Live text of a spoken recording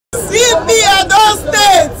CP Edo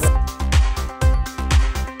State.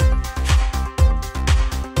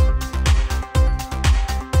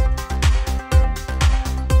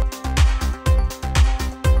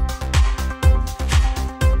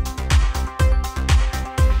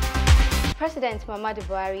 President Muhammadu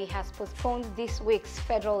Buhari has postponed this week's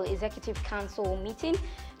Federal Executive Council meeting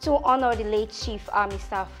to honor the late Chief Army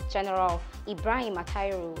Staff General Ibrahim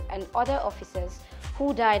Attairu and other officers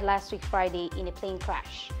who died last week Friday in a plane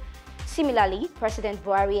crash. Similarly, President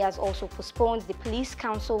Buhari has also postponed the Police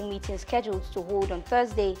Council meeting scheduled to hold on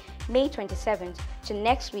Thursday, May 27th to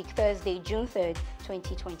next week, Thursday, June 3rd,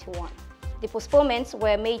 2021. The postponements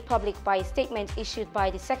were made public by a statement issued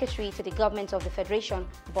by the Secretary to the Government of the Federation,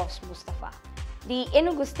 Boss Mustafa. The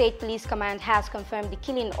Enugu State Police Command has confirmed the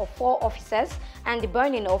killing of 4 officers and the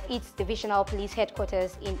burning of its divisional police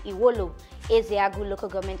headquarters in Iwolo, Ezeagu local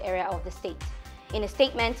government area of the state. In a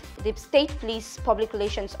statement, the State Police Public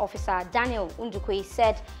Relations Officer Daniel Undukwe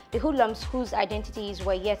said the hoodlums whose identities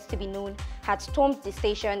were yet to be known had stormed the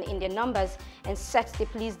station in their numbers and set the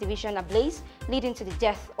police division ablaze, leading to the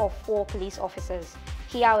death of 4 police officers.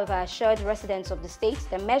 He, however, assured residents of the state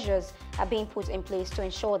that measures are being put in place to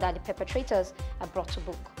ensure that the perpetrators are brought to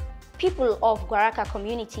book. People of Gwaraka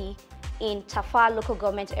community in Tafa local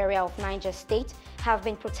government area of Niger State have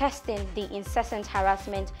been protesting the incessant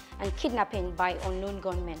harassment and kidnapping by unknown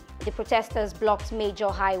gunmen. The protesters blocked major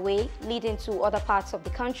highway leading to other parts of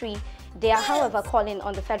the country. They are, however, calling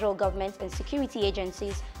on the federal government and security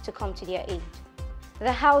agencies to come to their aid.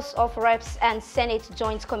 The House of Reps and Senate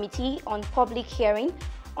Joint Committee on Public Hearing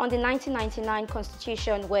on the 1999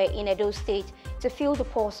 Constitution were in Edo State to feel the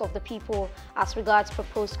pulse of the people as regards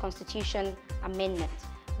proposed Constitution amendment.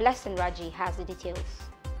 Blessing Raji has the details.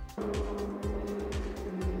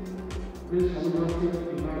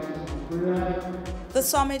 The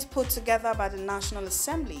summit put together by the National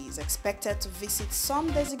Assembly is expected to visit some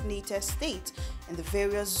designated states in the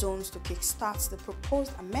various zones to kickstart the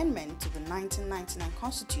proposed amendment to the 1999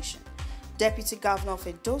 Constitution. Deputy Governor of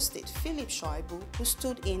Edo State, Philip Shoaibu, who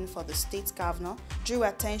stood in for the state governor, drew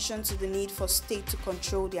attention to the need for states to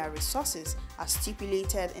control their resources as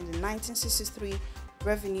stipulated in the 1963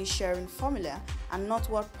 revenue sharing formula and not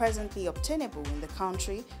what presently obtainable in the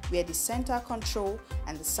country, where the center control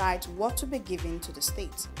and decides what to be given to the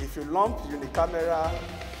state. If you lump unicameral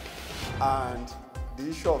and the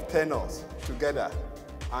issue of tenures together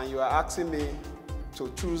and you are asking me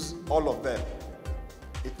to choose all of them,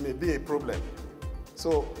 it may be a problem.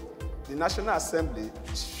 So the National Assembly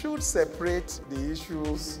should separate the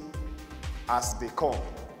issues as they come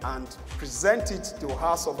and present it to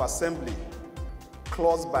House of Assembly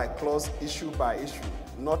clause by clause, issue by issue,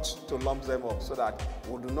 not to lump them up so that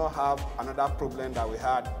we do not have another problem that we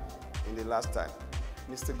had in the last time.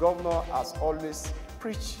 Mr. Governor has always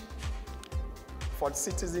preached for the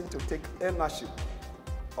citizens to take ownership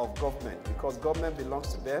of government because government belongs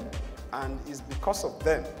to them and it's because of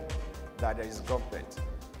them that there is government.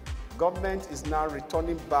 Government is now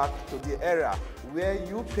returning back to the era where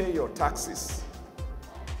you pay your taxes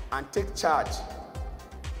and take charge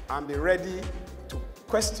and be ready to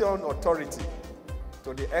question authority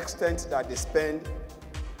to the extent that they spend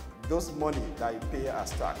those money that you pay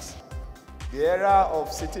as tax. The era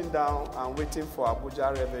of sitting down and waiting for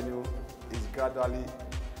Abuja revenue is gradually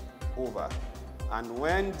over. And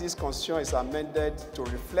when this constitution is amended to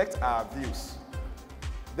reflect our views,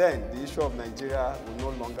 then the issue of Nigeria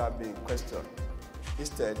will no longer be in question.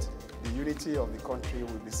 Instead, the unity of the country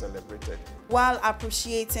will be celebrated. While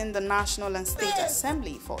appreciating the National and State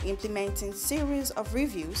Assembly for implementing series of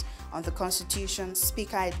reviews on the Constitution,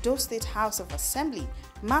 Speaker Edo State House of Assembly,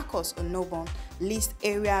 Marcus Onobon, lists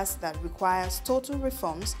areas that requires total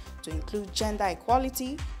reforms to include gender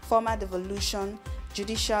equality, formal devolution,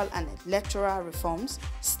 judicial and electoral reforms,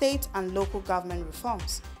 state and local government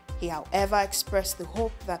reforms. He, however, expressed the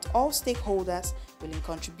hope that all stakeholders will in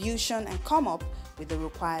contribution and come up with the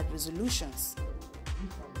required resolutions.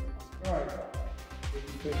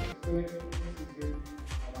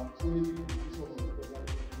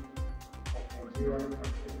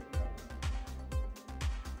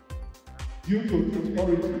 Due to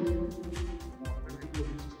authority,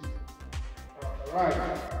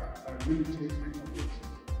 right and limited ability.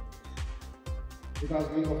 It has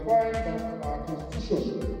been defined that our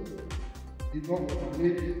Constitution did not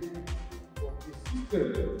emanate from a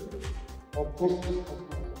system of process of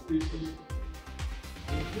consultation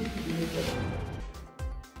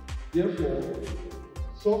Therefore,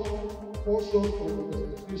 such portions of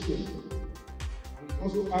the Constitution and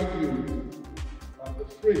also argue that the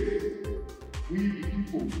phrase "we the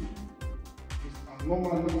people" is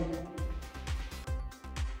anomaly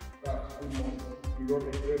must be run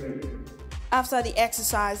regularly. After the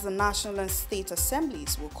exercise, the National and State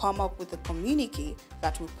Assemblies will come up with a communique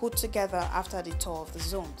that will put together after the tour of the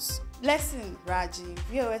zones. Blessing Raji,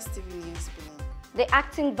 VOS TV News, Benin. The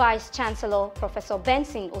acting Vice-Chancellor, Professor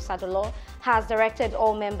Benson Osadolo, has directed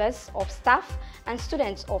all members of staff and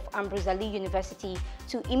students of Ambrose Ali University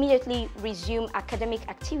to immediately resume academic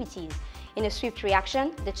activities. In a swift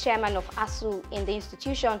reaction, the chairman of ASU in the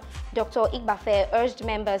institution, Dr. Igbafe, urged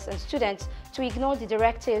members and students to ignore the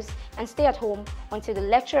directives and stay at home until the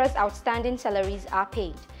lecturers' outstanding salaries are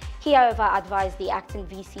paid. He, however, advised the acting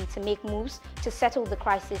VC to make moves to settle the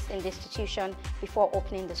crisis in the institution before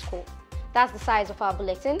opening the school. That's the size of our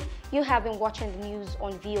bulletin. You have been watching the news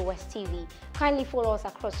on VOS TV. Kindly follow us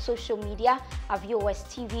across social media at VOS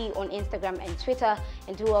TV on Instagram and Twitter,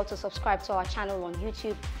 and do also subscribe to our channel on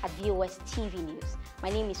YouTube at VOS TV News. My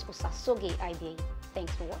name is Osasoge Aide.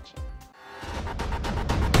 Thanks for watching.